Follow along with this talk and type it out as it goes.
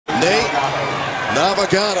Nate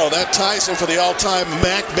Navigado, that ties him for the all-time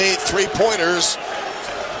MAC-made three-pointers.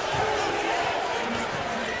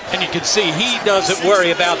 And you can see he doesn't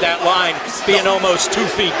worry about that line being almost 2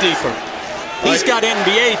 feet deeper. He's got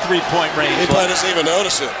NBA three-point range. He probably doesn't even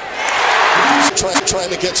notice it.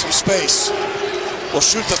 Trying to get some space. Will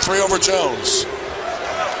shoot the three over Jones.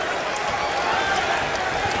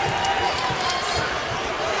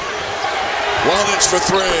 Welage for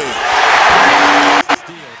three.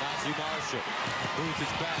 Moves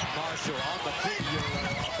his back, Marshall on the figure,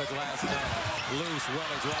 off the glass now. Loose,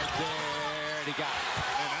 Welage right there, and he got it.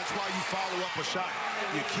 And that's why you follow up a shot.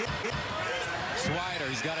 You can't. Swider,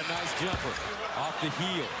 he's got a nice jumper off the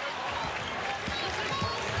heel.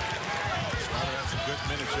 Swider had some good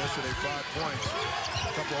minutes yesterday, 5 points.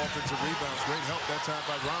 A couple offensive rebounds. Great help that time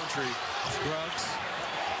by Roundtree. Scruggs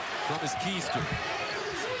from his keister.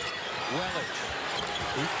 Welage.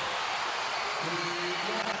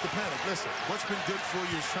 The panic. Listen, what's been good for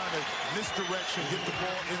you is trying to misdirection, get the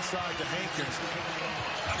ball inside to Hankins,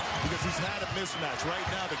 because he's had a mismatch. Right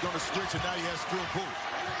now, they're going to switch, and now he has Phil Booth.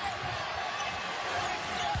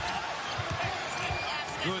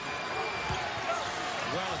 Good.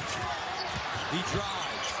 Welage. He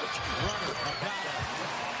drives. Runner. Agata.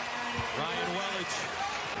 Ryan Welage.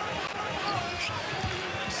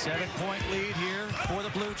 7-point lead here for the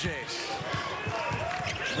Blue Jays.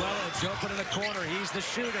 Welage open in the corner. He's the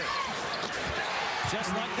shooter.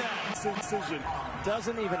 Just like that. Decision.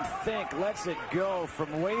 Doesn't even think. Lets it go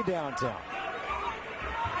from way downtown.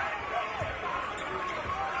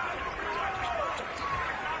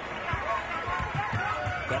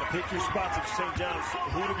 Got to pick your spots at St. John's.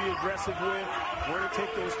 Who to be aggressive with, where to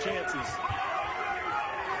take those chances.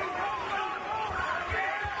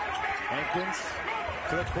 Hankins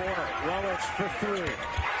to the corner. Welage for three.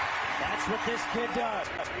 That's what this kid does.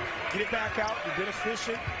 Get it back out. You've been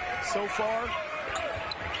efficient so far.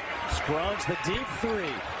 Scruggs the deep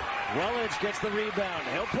three. Welage gets the rebound.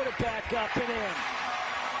 He'll put it back up and in.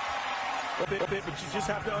 But you just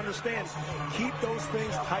have to understand, keep those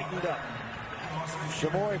things tightened up.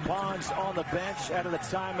 Shamori Pons on the bench out of the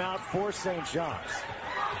timeout for St. John's.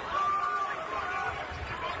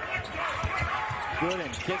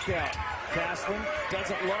 Gooden, kick out. Castlin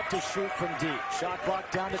doesn't love to shoot from deep. Shot clock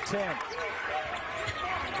down to 10.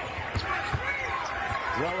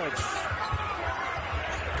 Welage.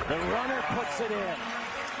 The runner puts it in.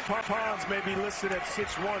 Pons may be listed at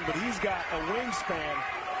 6'1", but he's got a wingspan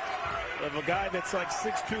of a guy that's like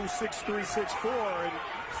 6'2", 6'3", 6'4", and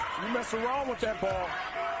you mess around with that ball,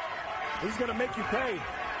 he's going to make you pay.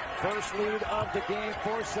 First lead of the game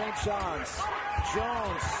for St. John's.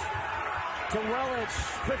 Jones to Welage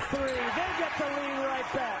for three. They get the lead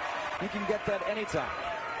right back. You can get that anytime.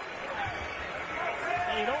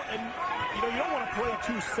 And you don't want to play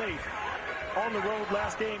too safe on the road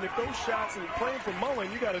last game. If those shots and playing for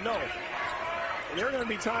Mullen, you got to know. And there are going to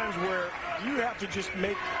be times where you have to just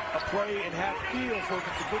make a play and have feel for if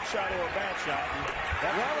it's a good shot or a bad shot.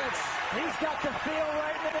 Welage, he's got the feel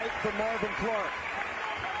right now for Marvin Clark.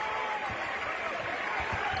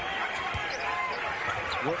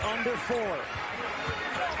 We're under 4.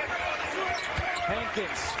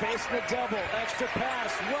 Hankins facing the double. Extra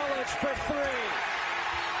pass. Welage for three.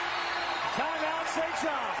 Timeout, St.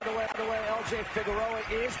 John. By the way, LJ Figueroa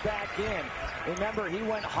is back in. Remember, he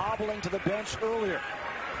went hobbling to the bench earlier.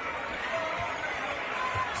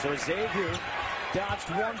 So Xavier dodged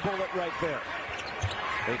one bullet right there.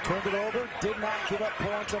 They turned it over, did not give up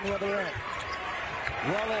points on the other end.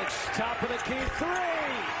 Welage, top of the key,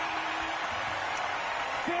 three!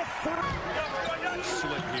 Fifth.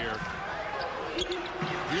 Slip here.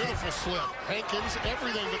 Beautiful slip. Hankins,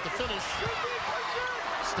 everything but the finish.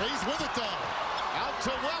 Stays with it, though. Out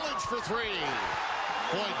to Welage for three.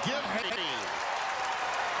 Boy, give Hankins.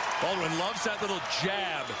 Baldwin loves that little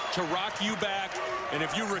jab to rock you back, and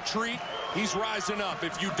if you retreat, he's rising up.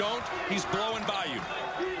 If you don't, he's blowing by you.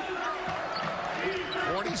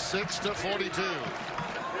 46-42.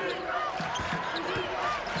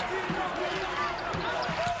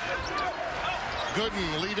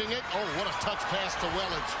 Gooden leading it. Oh, what a touch pass to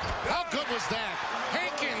Welage. How good was that?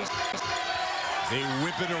 Hankins. They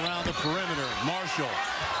whip it around the perimeter. Marshall.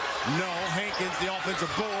 No. Hankins, the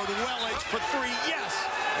offensive board. Welage for three. Yes.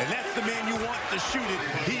 And that's the man you want to shoot it.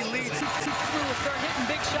 He leads. Start hitting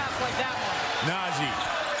big shots like that one. Najee.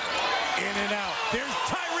 In and out. There's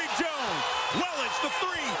Tyreek Jones. Welage the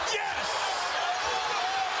three. Yes.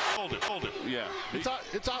 Hold it. Yeah.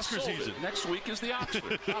 It's Oscar season. Next week is the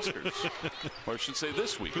Oscars. Or I should say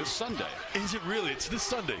this week, this Sunday. Is it really? It's this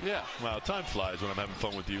Sunday. Yeah. Wow, time flies when I'm having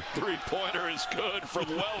fun with you. Three-pointer is good from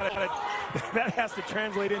Welage. That has to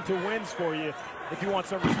translate into wins for you if you want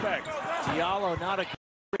some respect. Diallo, not a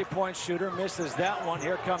three-point shooter, misses that one.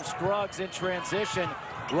 Here comes Scruggs in transition.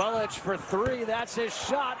 Welage for three. That's his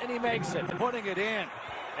shot, and he makes it, putting it in.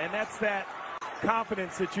 And that's that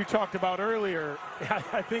confidence that you talked about earlier.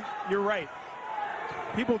 I think you're right.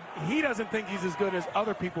 He doesn't think he's as good as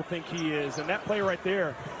other people think he is. And that play right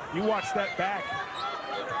there, you watch that back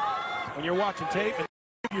when you're watching tape, and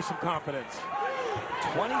give you some confidence.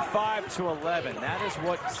 25-11. That is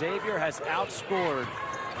what Xavier has outscored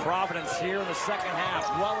Providence here in the second half.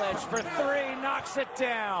 Welage for three, knocks it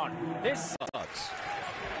down. This sucks.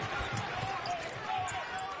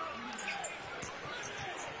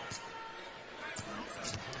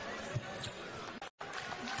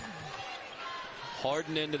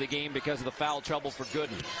 Harden into the game because of the foul trouble for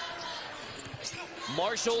Gooden.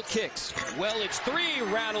 Marshall kicks. Welage three,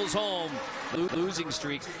 rattles home. Losing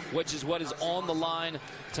streak, which is what is on the line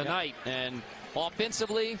tonight. Yep. And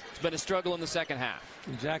offensively, it's been a struggle in the second half.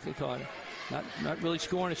 Exactly, Carter. Not really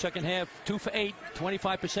scoring in the second half. 2 for 8,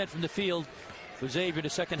 25% from the field for Xavier the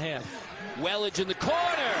second half. Welage in the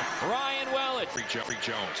corner. Ryan Welage. Free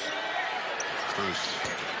Jones. Spruce,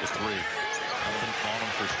 the three. On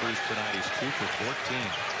him for Spruce tonight. He's 2 for 14.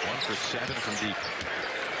 1 for 7 from deep.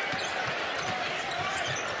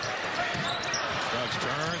 Scruggs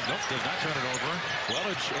turns. Nope, does not turn it over.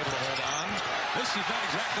 Welage able to hold on. This is not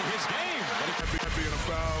exactly his game. But being a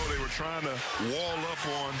foul, they were trying to wall up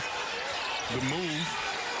on the move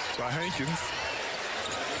by Hankins.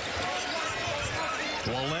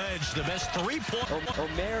 Welage, the best three-point.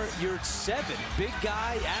 Omer, you're 7. Big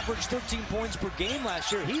guy, averaged 13 points per game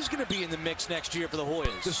last year. He's going to be in the mix next year for the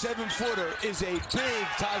Hoyas. The 7-footer is a big,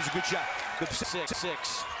 Tyler's a good shot. The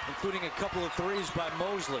 6, including a couple of threes by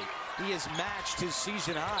Mosley. He has matched his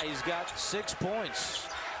season high. He's got 6 points.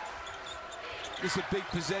 It's a big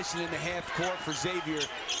possession in the half court for Xavier.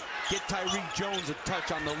 Get Tyreek Jones a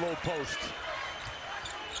touch on the low post.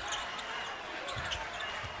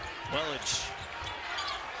 Welage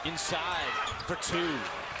inside for 2.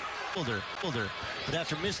 But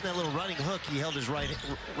after missing that little running hook, he held his right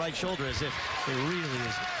shoulder as if it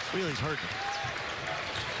really is hurting.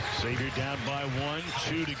 Xavier down by 1,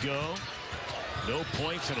 2 to go. No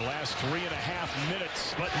points in the last 3.5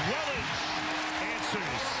 minutes, but Welage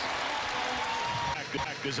answers.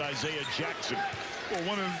 Back is Isaiah Jackson. Well,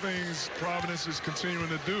 one of the things Providence is continuing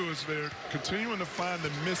to do is they're continuing to find the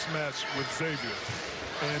mismatch with Xavier.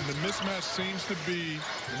 And the mismatch seems to be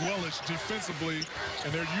Welage defensively,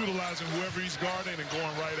 and they're utilizing whoever he's guarding and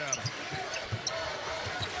going right at him.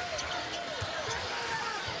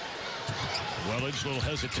 Welage, little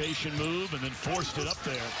hesitation move, and then forced it up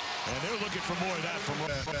there. And they're looking for more of that from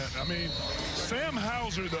I mean, Sam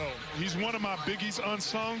Hauser, though, he's one of my biggies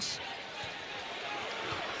unsungs.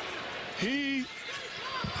 He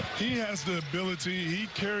has the ability. He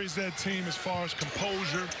carries that team as far as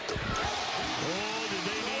composure. Oh, did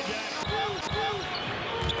they need that?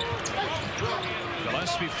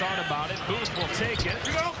 Gillespie thought about it. Booth will take it.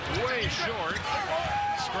 Way short.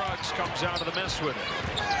 Scruggs comes out of the mess with it.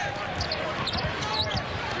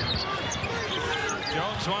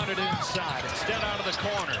 Jones wanted it inside. Instead out of the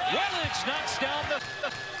corner. Welage knocks down the...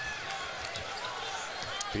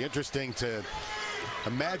 Be interesting to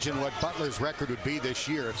imagine what Butler's record would be this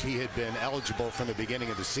year if he had been eligible from the beginning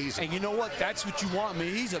of the season. And you know what? That's what you want. I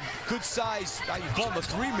mean, he's a good size. You call him a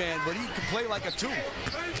 3-man, but he can play like a 2.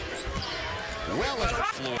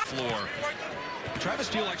 Floor. Travis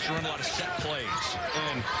Steele likes to run a lot of set plays,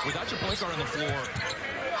 and without your point guard on the floor,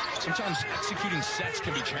 sometimes executing sets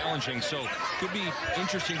can be challenging. So could be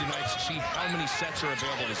interesting tonight to see how many sets are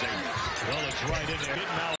available to Xavier. Welage right in there.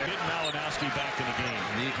 Get Malinowski back in the game.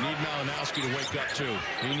 Need Malinowski to wake up too.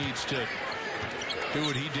 He needs to do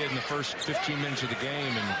what he did in the first 15 minutes of the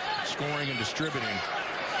game and scoring and distributing.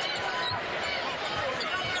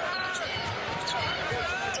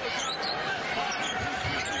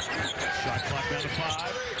 Shot clock down to 5.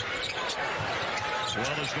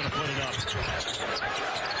 Welage going to put it up.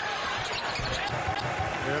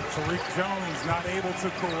 Tariq Jones not able to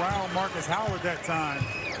corral Marcus Howard that time.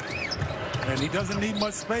 And he doesn't need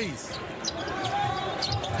much space.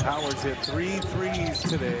 Howard's hit 3 threes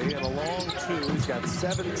today and a long 2. He's got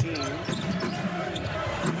 17.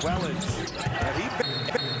 Welage. And he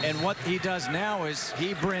And what he does now is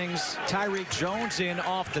he brings Tyreek Jones in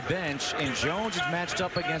off the bench, and Jones is matched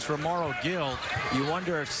up against Romaro Gill. You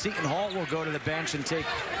wonder if Seton Hall will go to the bench and take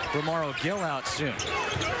Romaro Gill out soon.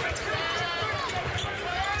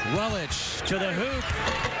 Welage to the hoop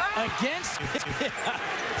against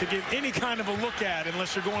to give any kind of a look at,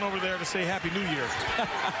 unless you're going over there to say Happy New Year.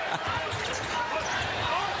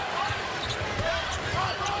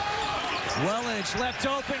 Welage left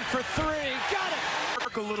open for three. Got it.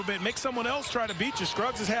 A little bit. Make someone else try to beat you.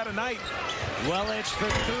 Scruggs has had a night. Welage for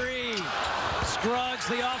three. Scruggs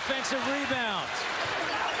the offensive rebound.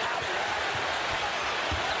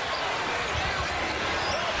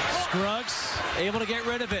 Scruggs able to get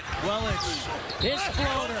rid of it. Welage, his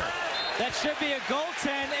floater. That should be a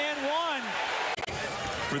goaltend and one.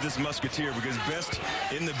 For this Musketeer, because best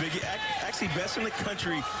in the Big, actually best in the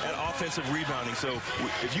country at offensive rebounding. So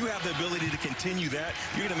if you have the ability to continue that,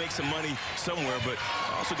 you're going to make some money somewhere. But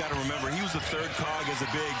also got to remember, he was the third cog as a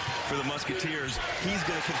big for the Musketeers. He's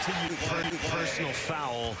going to continue. Personal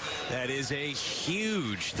foul. That is a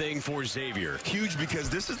huge thing for Xavier. Huge, because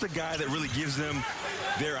this is the guy that really gives them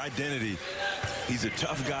their identity. He's a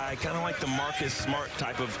tough guy, kind of like the Marcus Smart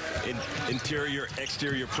type of interior,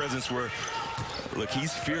 exterior presence where, look,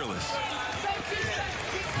 he's fearless.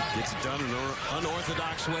 Gets it done in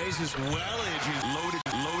unorthodox ways as Welage is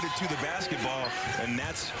loaded to the basketball, and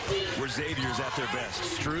that's where Xavier's at their best.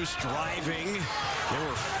 Strus driving. There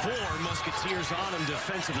were 4 Musketeers on him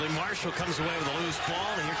defensively. Marshall comes away with a loose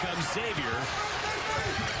ball, and here comes Xavier.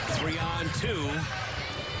 3-on-2.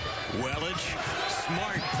 Welage,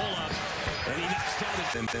 smart pull-up, and he knocks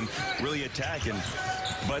down and really attacking.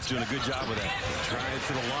 Butts doing a good job with that. Trying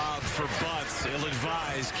for the lob for Butts.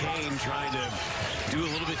 Ill-advised. Kane trying to do a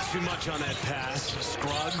little bit too much on that pass.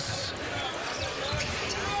 Scruggs.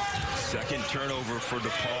 Second turnover for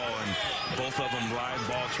DePaul, and both of them live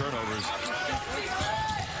ball turnovers.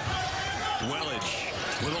 Welage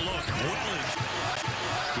with a look. Welage.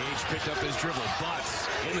 Gage picked up his dribble. Butts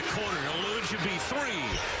in the corner. Elude should be 3.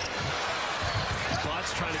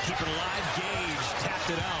 Butts trying to keep it alive. Gage tapped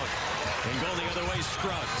it out. And go the other way,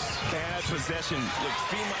 Scruggs. Bad possession. Look,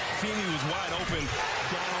 Feeney was wide open.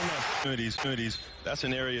 Down on the opportunities. That's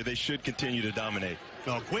an area they should continue to dominate.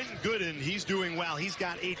 No, Quentin Gooden, he's doing well. He's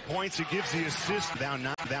got 8 points. He gives the assist. Down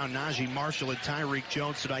Najee Marshall and Tyreek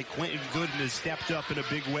Jones tonight. Quentin Gooden has stepped up in a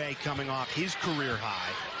big way, coming off his career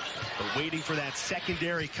high. But waiting for that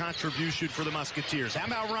secondary contribution for the Musketeers. How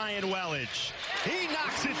about Ryan Welage? He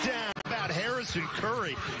knocks it down. How about Harrison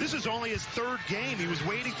Curry? This is only his 3rd game. He was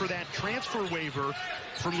waiting for that transfer waiver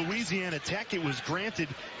from Louisiana Tech. It was granted.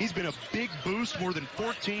 He's been a big boost, more than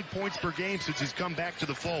 14 points per game since he's come back to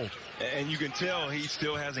the fold. And you can tell he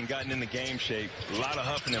still hasn't gotten into game shape. A lot of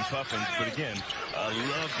huffing and puffing. But again, I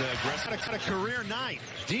love the aggressive. Got a career night.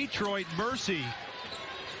 Detroit Mercy.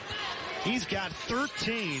 He's got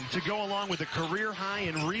 13 to go along with a career high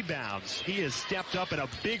in rebounds. He has stepped up in a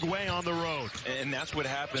big way on the road. And that's what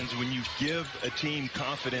happens when you give a team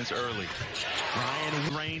confidence early.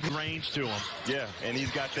 Ryan range to him. Yeah, and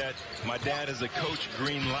he's got that, my dad is a coach,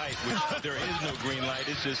 green light, which there is no green light.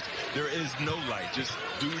 It's just, there is no light. Just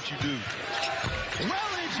do what you do.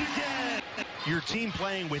 Welage again. Your team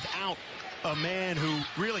playing without a man who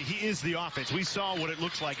really, he is the offense. We saw what it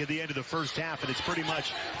looks like at the end of the first half, and it's pretty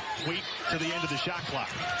much wait to the end of the shot clock.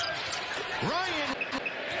 Ryan.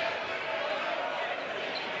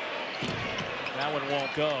 That one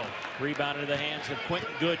won't go. Rebound into the hands of Quentin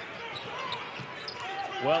Good.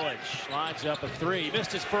 Welage lines up a 3. He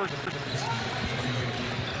missed his first.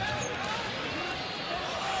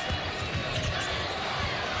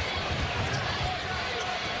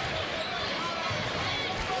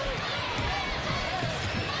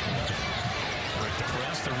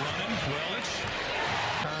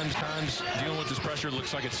 Times dealing with this pressure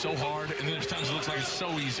looks like it's so hard, and then there's times it looks like it's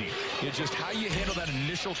so easy. It's just how you handle that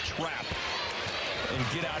initial trap and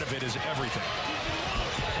get out of it is everything.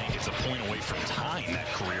 And he gets a point away from tying that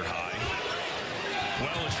career high.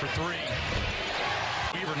 Welage for 3.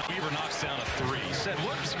 Weaver knocks down a 3. He said,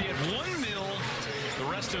 whoops, if he had 1 meal the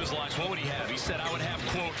rest of his life, what would he have? He said, I would have,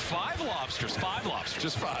 quote, 5 lobsters. 5 lobsters.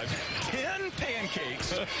 Just 5. 10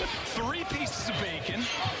 pancakes. 3 pieces of bacon.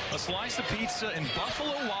 A slice of pizza, and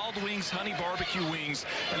Buffalo Wild Wings honey barbecue wings.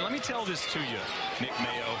 And let me tell this to you, Nick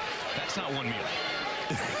Mayo, that's not 1 meal.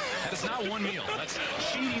 That is not 1 meal. That's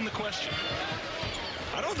cheating the question.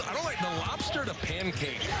 I don't like the lobster to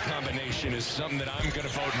pancake combination is something that I'm going to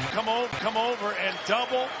vote no. Come over and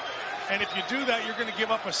double. And if you do that, you're going to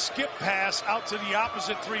give up a skip pass out to the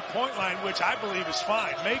opposite three-point line, which I believe is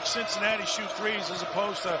fine. Make Cincinnati shoot threes as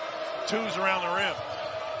opposed to 2s around the rim.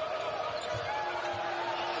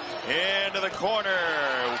 Into the corner.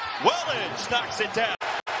 Welage knocks it down.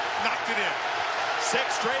 Knocked it in.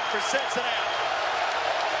 6 straight for Cincinnati.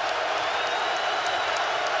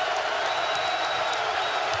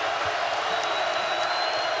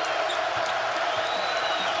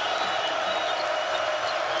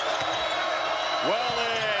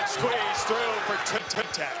 Welage squeezed through for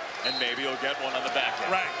tip-tap. And maybe he'll get one on the back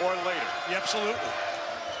end. Right. Or later. Yeah, absolutely.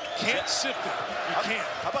 Can't sit there. You can't.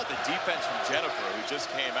 How about the defense from Jennifer, who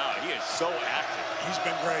just came out? He is so active. He's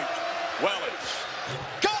been great. Welage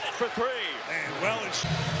got it for 3. And Welage.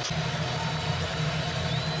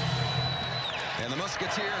 And the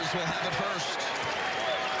Musketeers will have it first.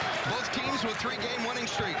 Both teams with 3-game winning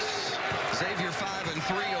streaks. Xavier 5-3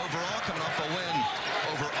 overall, coming off a win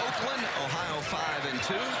over Oakland. Ohio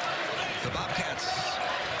 5-2. The Bobcats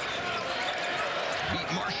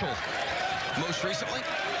beat Marshall most recently.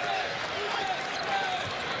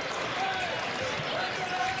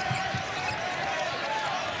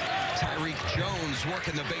 Tyreek Jones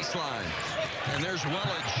working the baseline. And there's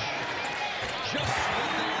Welage.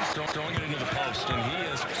 Just throwing it into the post, and he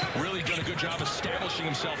has really done a good job establishing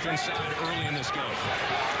himself inside early in this game.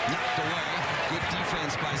 Knocked away. Good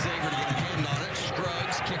defense by Xavier to get a hand on it.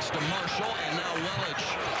 Scruggs kicks to Marshall, and now Welage.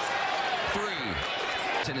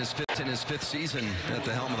 3. In his fifth season at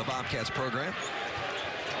the helm of the Bobcats program.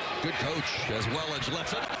 Good coach as Welage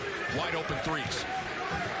lets it. Wide open threes.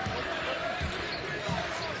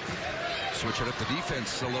 Switch it up the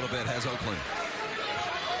defense a little bit, has Oakland.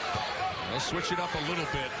 They'll switch it up a little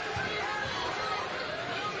bit.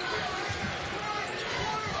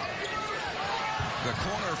 The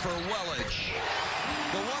corner for Welage.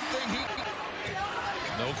 The one thing he...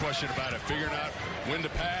 No question about it. Figuring out when to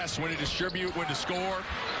pass, when to distribute, when to score.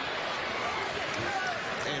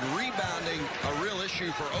 And rebounding, a real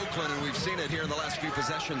issue for Oakland, and we've seen it here in the last few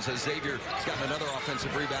possessions as Xavier's gotten another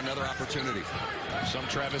offensive rebound, another opportunity. Some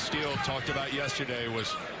Travis Steele talked about yesterday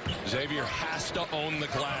was Xavier has to own the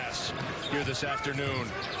glass here this afternoon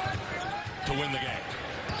to win the game.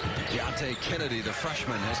 Deontay Kennedy, the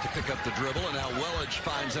freshman, has to pick up the dribble, and now Welage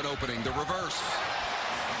finds an opening. The reverse.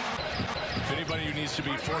 If anybody who needs to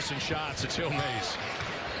be forcing shots, it's Hill Mays.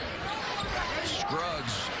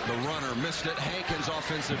 Scruggs, the runner, missed it. Hankins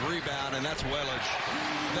offensive rebound, and that's Welage.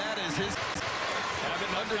 That is his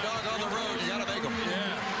underdog on the road. You got to make them.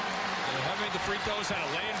 Yeah. They haven't made the free throws. Had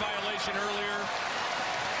a lane violation earlier.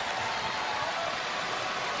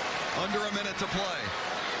 Under a minute to play.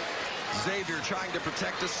 Xavier trying to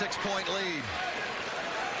protect a 6-point lead.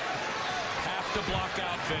 Have to block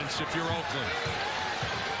out, Vince, if you're Oakland.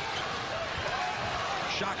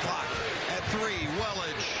 Shot clock at 3.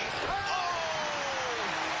 Welage.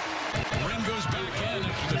 Ring goes back in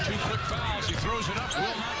after the 2 quick fouls. He throws it up, will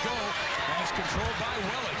not go, and it's controlled by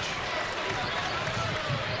Welage.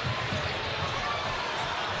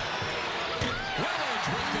 Welage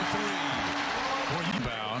with the 3.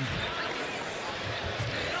 Rebound.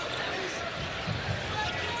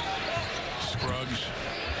 Scruggs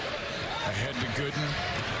ahead to Gooden.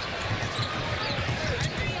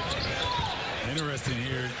 Interesting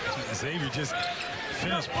here, Xavier just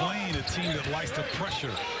finished playing a team that likes to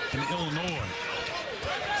pressure in Illinois.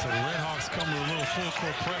 So the Redhawks come with a little full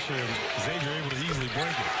court pressure, and Xavier able to easily break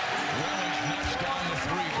it. Welage knocks down the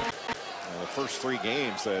 3. The first 3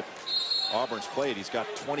 games that Auburn's played, he's got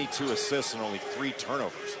 22 assists and only 3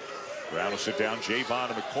 turnovers. Brown will sit down. Javon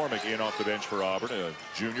McCormick in off the bench for Auburn, a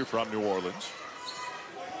junior from New Orleans.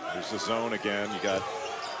 There's the zone again. You got,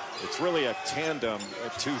 it's really a tandem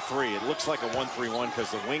at 2-3. It looks like a 1-3-1 because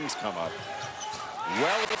the wings come up.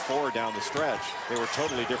 Well, 4 down the stretch. They were a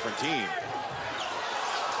totally different team.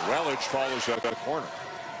 Welage follows up the corner,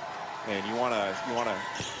 and you want to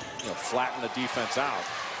flatten the defense out.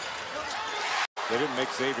 They didn't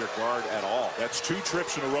make Xavier guard at all. That's 2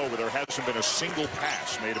 trips in a row where there hasn't been a single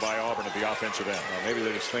pass made by Auburn at the offensive end. Well, maybe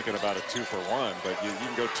they're just thinking about a 2-for-1, but you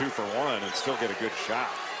can go 2-for-1 and still get a good shot.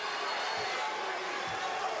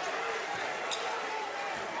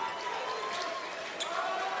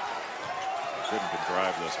 Couldn't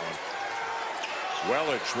drive this one.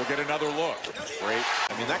 Welage will get another look. Great.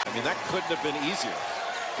 I mean that couldn't have been easier.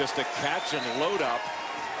 Just a catch and load up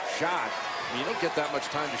shot. I mean, you don't get that much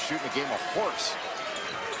time to shoot in a game of horse.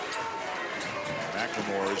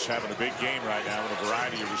 McLemore is having a big game right now in a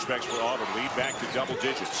variety of respects for Auburn. Lead back to double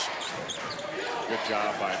digits. Good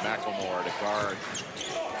job by McLemore to guard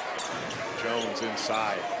Jones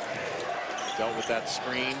inside. Dealt with that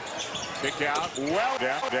screen. Kick out. Well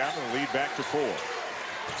down and lead back to 4.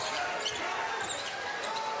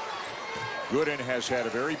 Gooden has had a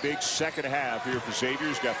very big second half here for Xavier.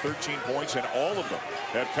 He's got 13 points, and all of them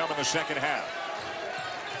have come in the second half.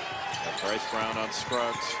 Bryce Brown on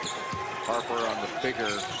Scruggs. Harper on the bigger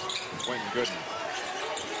Quentin Gooden.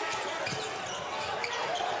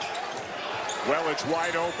 Welage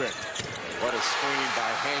wide open. What a screen by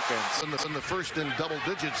Hankins. In the first in double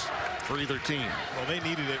digits for either team. Well, they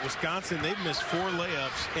needed it. Wisconsin, they've missed 4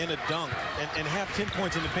 layups and a dunk and have 10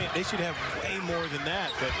 points in the paint. They should have way more than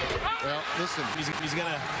that. But, well, listen, it's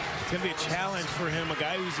gonna be a challenge for him. A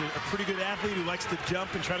guy who's a pretty good athlete who likes to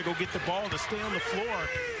jump and try to go get the ball to stay on the floor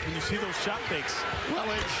when you see those shot fakes.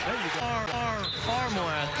 Welage, there you go. Far more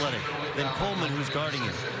athletic than Coleman, who's guarding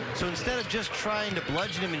him. So instead of just trying to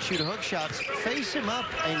bludgeon him and shoot hook shots, face him up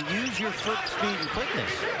and use your foot speed and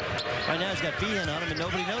quickness. Right now he's got Behan on him and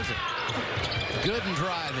nobody knows it. Gooden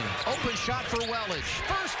driving. Open shot for Welage.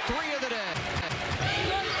 First 3 of the day.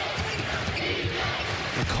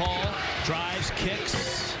 McCall drives,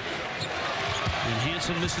 kicks. And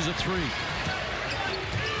Hansen misses a 3.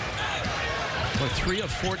 For 3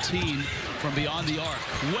 of 14 from beyond the arc.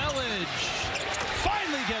 Welage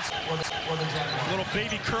finally gets a little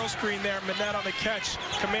baby curl screen there. Manette on the catch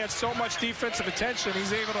commands so much defensive attention.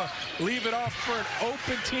 He's able to leave it off for an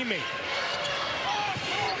open teammate.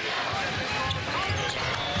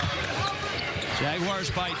 Jaguars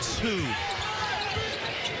by 2.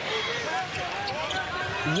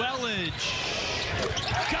 Welage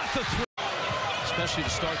got the 3. Especially to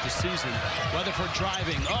start the season. Weatherford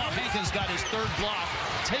driving. Oh, Hankins got his 3rd block.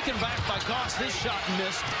 Taken back by Goss. His shot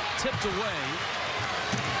missed. Tipped away.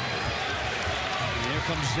 And here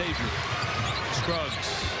comes Xavier. Scruggs.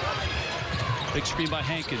 Big screen by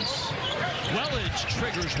Hankins. Welage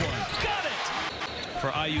triggers one. Got it! For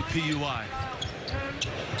IUPUI.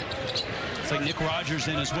 It's like Nick Rogers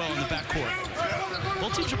in as well in the backcourt.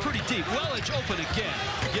 Both teams are pretty deep. Welage open again.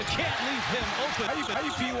 You can't leave him open.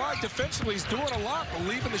 IUPUI defensively is doing a lot, but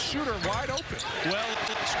leaving the shooter wide open. Well,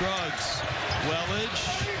 Scruggs.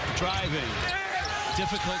 Welage driving.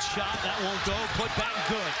 Difficult shot. That won't go. Put back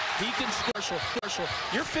good. He can score.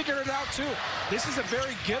 You're figuring it out, too. This is a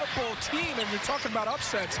very gettable team, and you're talking about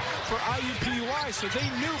upsets for IUPUI, so they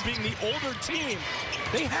knew being the older team,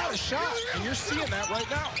 they had a shot, and you're seeing that right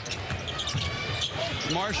now.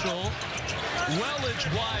 Marshall. Welage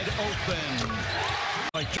wide open.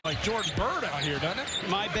 Like Jordan Bird out here, doesn't it?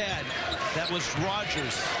 My bad. That was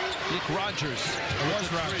Rogers. Nick Rogers. It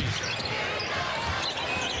was Rogers.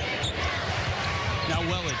 Now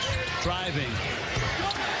Welage driving.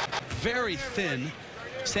 Very thin.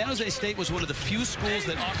 San Jose State was one of the few schools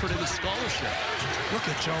that offered him a scholarship. Look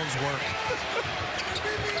at Jones' work.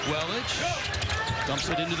 Welage dumps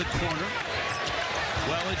it into the corner.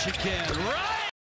 Welage again. Right!